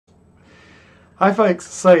Hi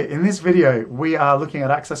folks, so in this video we are looking at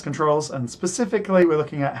access controls, and specifically we're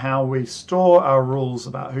looking at how we store our rules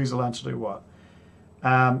about who's allowed to do what.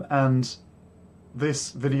 And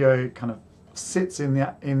this video kind of sits in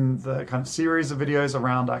the kind of series of videos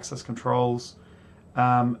around access controls,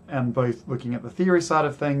 and both looking at the theory side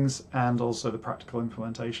of things and also the practical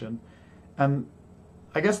implementation. And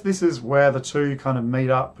I guess this is where the two kind of meet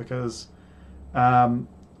up, because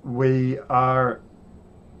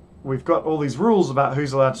we've got all these rules about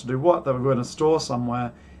who's allowed to do what that we're going to store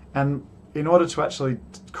somewhere, and in order to actually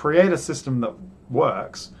create a system that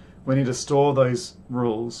works, we need to store those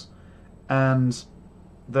rules. And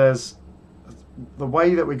there's the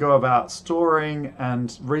way that we go about storing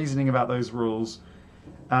and reasoning about those rules,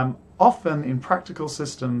 often in practical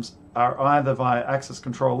systems, are either via access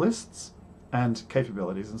control lists and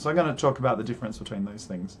capabilities. And so I'm going to talk about the difference between those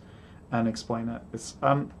things and explain it. It's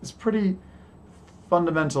pretty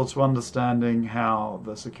fundamental to understanding how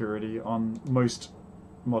the security on most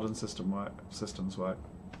modern systems work.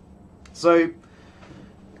 So,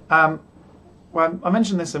 well, I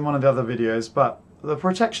mentioned this in one of the other videos, but the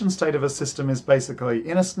protection state of a system is basically,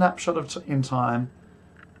 in a snapshot in time,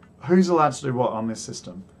 who's allowed to do what on this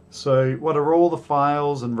system. So what are all the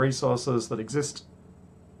files and resources that exist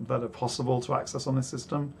that are possible to access on this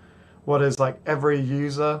system? What is like every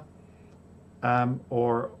user,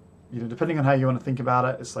 or depending on how you want to think about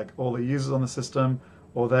it, it's like all the users on the system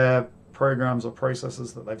or their programs or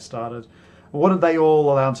processes that they've started. What are they all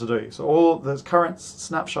allowed to do? So all the current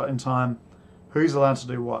snapshot in time, who's allowed to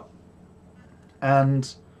do what?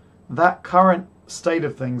 And that current state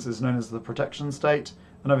of things is known as the protection state.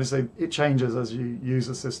 And obviously it changes as you use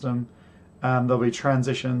a system. There'll be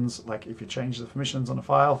transitions, like if you change the permissions on a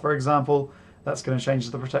file, for example, that's going to change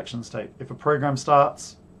the protection state. If a program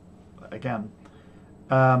starts, again,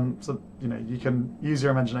 so you can use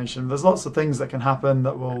your imagination. There's lots of things that can happen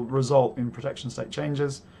that will result in protection state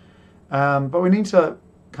changes, but we need to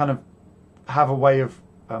kind of have a way of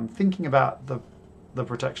thinking about the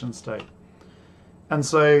protection state. And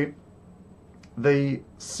so the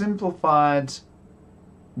simplified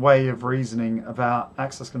way of reasoning about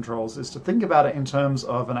access controls is to think about it in terms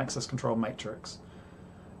of an access control matrix.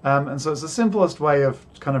 And so it's the simplest way of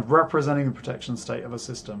kind of representing the protection state of a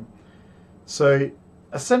system. So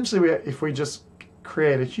essentially, if we just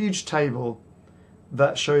create a huge table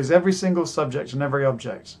that shows every single subject and every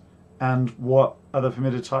object and what are the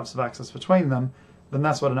permitted types of access between them, then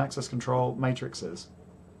that's what an access control matrix is.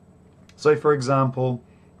 So for example,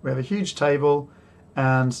 we have a huge table,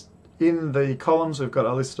 and in the columns we've got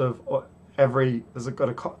a list of there's got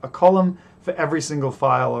a column for every single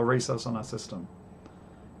file or resource on our system.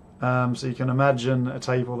 So you can imagine a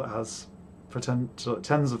table that has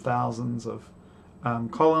tens of thousands of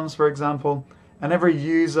columns, for example, and every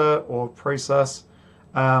user or process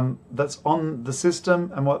that's on the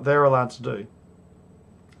system and what they're allowed to do.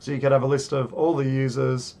 So you could have a list of all the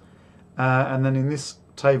users, and then in this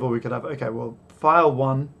table we could have, okay, well, file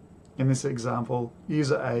 1, in this example,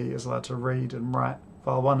 user A is allowed to read and write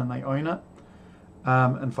file 1 and they own it,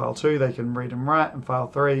 and file 2 they can read and write, and file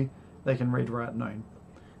 3 they can read, write and own.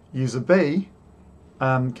 User B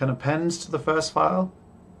can append to the first file,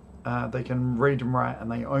 they can read and write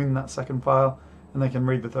and they own that second file, and they can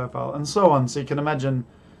read the third file, and so on. So you can imagine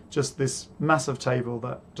just this massive table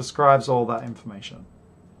that describes all that information.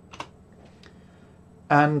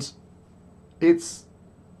 And it's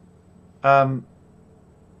an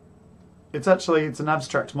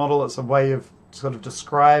abstract model. It's a way of sort of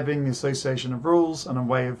describing the association of rules and a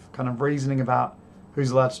way of kind of reasoning about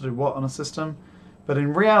who's allowed to do what on a system. But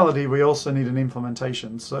in reality, we also need an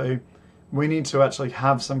implementation. So we need to actually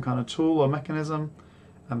have some kind of tool or mechanism,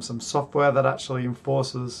 some software that actually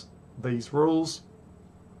enforces these rules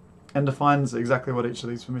and defines exactly what each of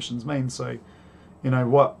these permissions means. So,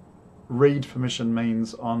 what read permission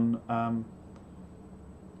means on, on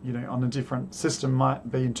a different system might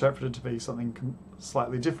be interpreted to be something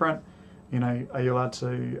slightly different. Are you allowed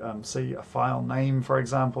to see a file name, for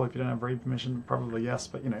example, if you don't have read permission? Probably yes,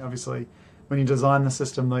 but obviously when you design the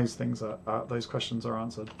system, those things those questions are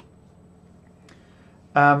answered.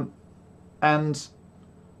 And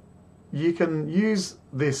you can use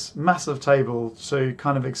this massive table to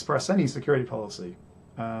kind of express any security policy.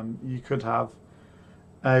 You could have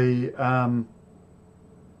a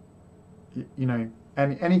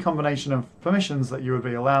any combination of permissions that you would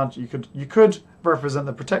be allowed. You could represent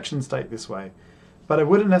the protection state this way, but it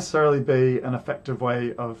wouldn't necessarily be an effective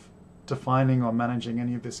way of defining or managing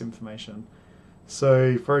any of this information.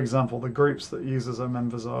 So, for example, the groups that users are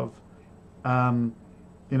members of,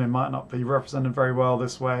 might not be represented very well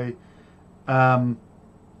this way.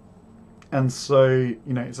 And so,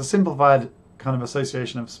 you know, it's a simplified kind of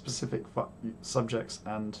association of specific subjects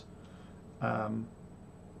and,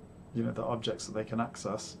 you know, the objects that they can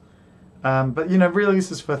access. But, you know, really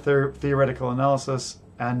this is for theoretical analysis,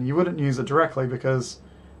 and you wouldn't use it directly because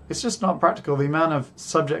it's just not practical. The amount of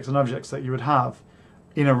subjects and objects that you would have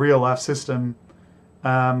in a real-life system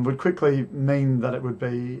would quickly mean that it would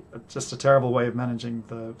be just a terrible way of managing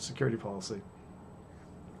the security policy.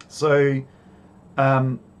 So,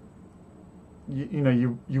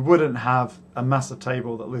 you wouldn't have a massive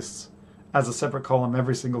table that lists as a separate column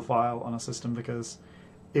every single file on a system, because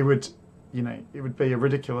it would, you know, it would be a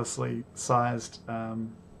ridiculously sized,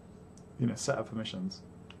 you know, set of permissions.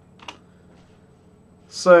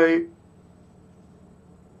 So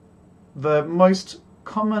the most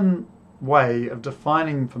common way of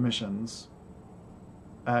defining permissions,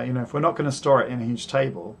 you know, if we're not going to store it in a huge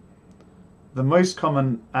table, the most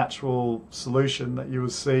common actual solution that you will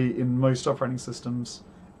see in most operating systems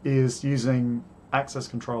is using access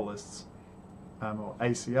control lists, or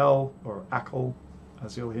ACL or ACL,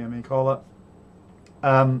 as you'll hear me call it.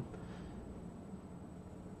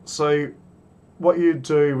 So what you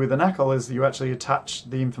do with an ACL is you actually attach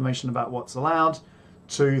the information about what's allowed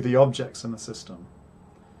to the objects in the system.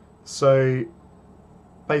 So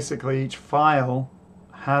basically each file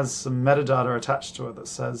has some metadata attached to it that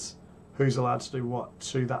says who's allowed to do what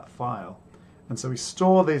to that file. And so we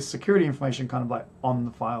store the security information kind of like on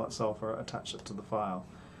the file itself, or attach it to the file.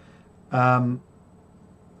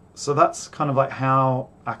 So that's kind of like how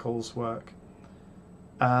ACLs work.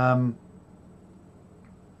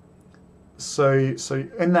 So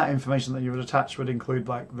in that information that you would attach would include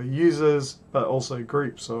like the users, but also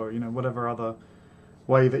groups, or, you know, whatever other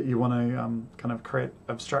way that you want to kind of create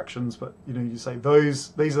abstractions. But, you know, you say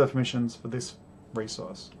these are the permissions for this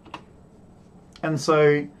resource. And so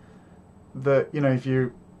you know, if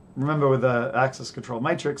you remember with the access control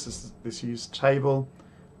matrix, this used table,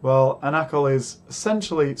 well, an ACL is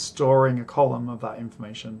essentially storing a column of that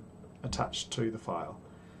information attached to the file.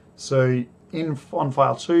 So on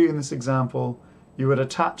file 2 in this example, you would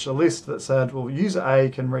attach a list that said, well, user A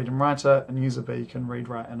can read and write it, and user B can read,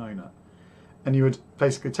 write, and own it. And you would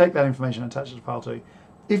basically take that information and attach it to file 2.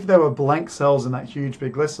 If there were blank cells in that huge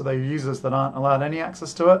big list, so they are users that aren't allowed any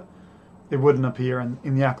access to it, it wouldn't appear in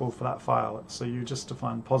the ACL for that file. So you just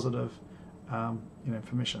define positive, you know,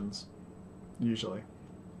 permissions usually.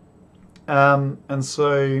 And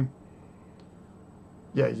so,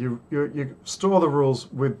 yeah, you store the rules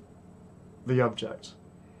with the object.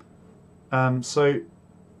 So,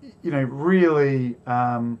 you know, really,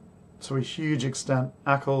 to a huge extent,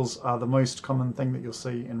 ACLs are the most common thing that you'll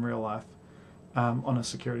see in real life on a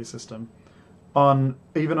security system.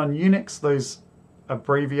 Even on Unix, those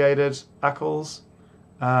abbreviated ACLs,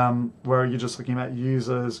 where you're just looking at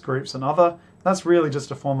users, groups, and other, that's really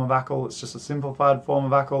just a form of ACL. It's just a simplified form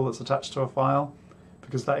of ACL that's attached to a file,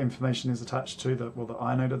 because that information is attached to the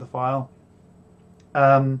inode of the file.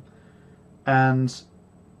 And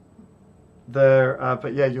there,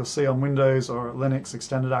 but yeah, you'll see on Windows or Linux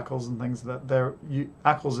extended ACLs and things that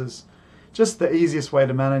ACLs is just the easiest way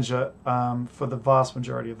to manage it for the vast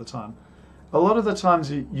majority of the time. A lot of the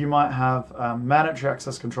times you might have mandatory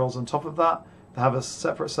access controls on top of that. They have a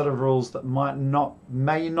separate set of rules that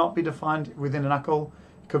may not be defined within an ACL.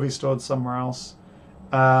 It could be stored somewhere else.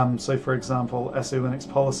 So for example, SE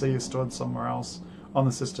Linux policy is stored somewhere else on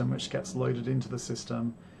the system, which gets loaded into the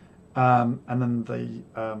system. And then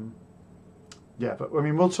yeah, but I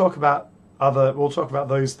mean, we'll talk about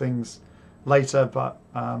those things later. But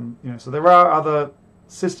you know, so there are other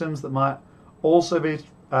systems that might also be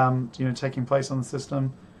you know, taking place on the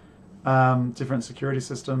system, different security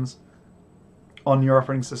systems on your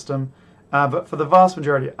operating system. But for the vast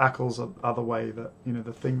majority, ACLs are the way that, you know,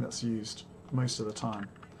 the thing that's used most of the time.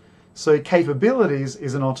 So Capabilities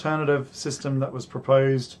is an alternative system that was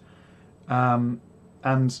proposed, and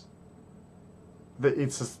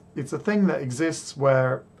it's a thing that exists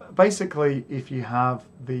where basically if you have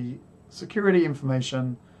the security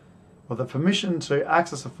information or the permission to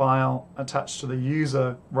access a file attached to the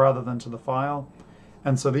user rather than to the file,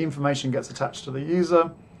 and so the information gets attached to the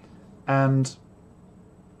user, and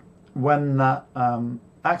when that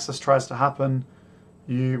access tries to happen,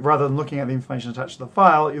 you, rather than looking at the information attached to the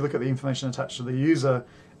file, you look at the information attached to the user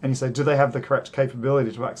and you say, do they have the correct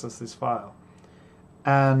capability to access this file?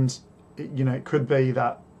 And you know, it could be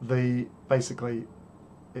that basically,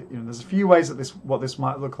 you know, there's a few ways that what this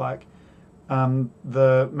might look like.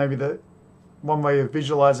 Maybe the one way of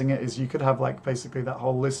visualizing it is you could have like basically that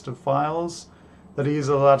whole list of files that a user is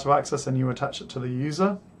allowed to access, and you attach it to the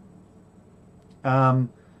user.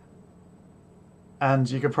 And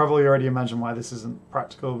you could probably already imagine why this isn't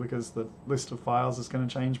practical, because the list of files is going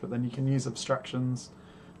to change, but then you can use abstractions,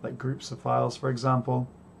 like groups of files, for example.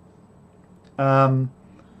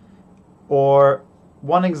 Or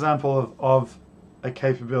one example of a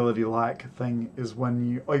capability-like thing is when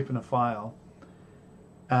you open a file,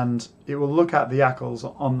 and it will look at the ACLs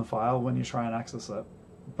on the file when you try and access it.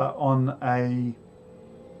 But on a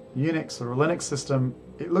Unix or a Linux system,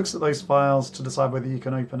 it looks at those files to decide whether you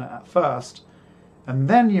can open it at first, and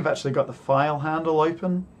then you've actually got the file handle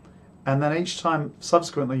open, and then each time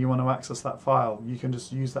subsequently you want to access that file, you can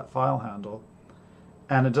just use that file handle,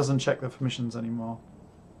 and it doesn't check the permissions anymore.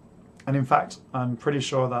 And in fact, I'm pretty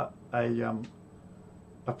sure that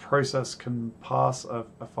a process can pass a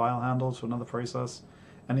file handle to another process,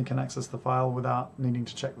 and it can access the file without needing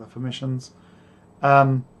to check the permissions.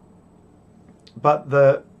 But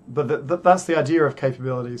that's the idea of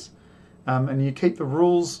capabilities, and you keep the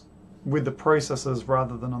rules with the processes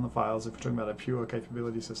rather than on the files if you're talking about a pure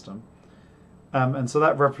capability system. And so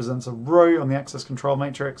that represents a row on the access control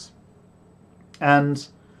matrix. And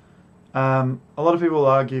a lot of people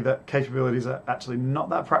argue that capabilities are actually not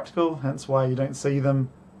that practical, hence why you don't see them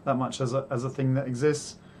that much as a thing that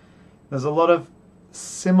exists. There's a lot of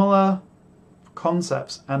similar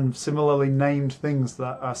concepts and similarly named things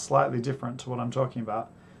that are slightly different to what I'm talking about.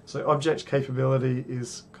 So object capability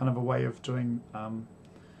is kind of a way of doing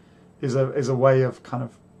is a way of kind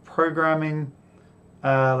of programming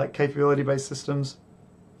like capability-based systems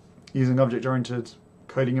using object-oriented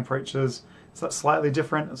coding approaches. So that's slightly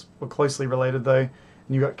different. We're closely related though. And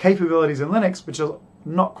you've got capabilities in Linux, which are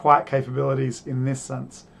not quite capabilities in this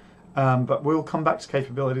sense, but we'll come back to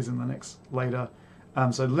capabilities in Linux later.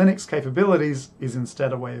 So Linux capabilities is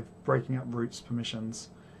instead a way of breaking up roots permissions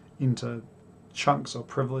into chunks or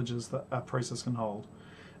privileges that a process can hold.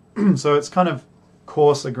 So it's kind of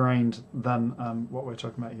coarser grained than what we're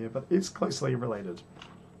talking about here, but it's closely related.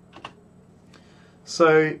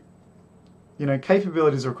 So, you know,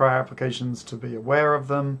 capabilities require applications to be aware of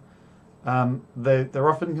them. They're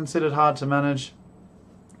often considered hard to manage,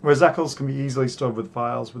 whereas ACLs can be easily stored with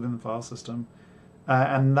files within the file system,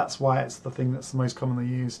 and that's why it's the thing that's the most commonly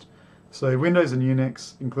used. So Windows and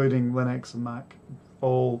Unix, including Linux and Mac,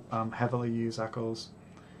 all heavily use ACLs.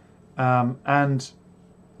 And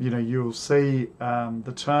you know, you'll see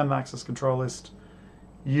the term access control list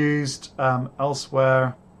used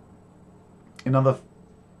elsewhere in other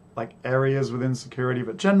like areas within security,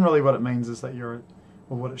 but generally what it means is that or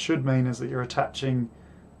what it should mean is that you're attaching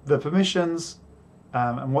the permissions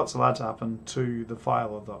and what's allowed to happen to the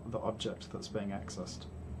file or the object that's being accessed.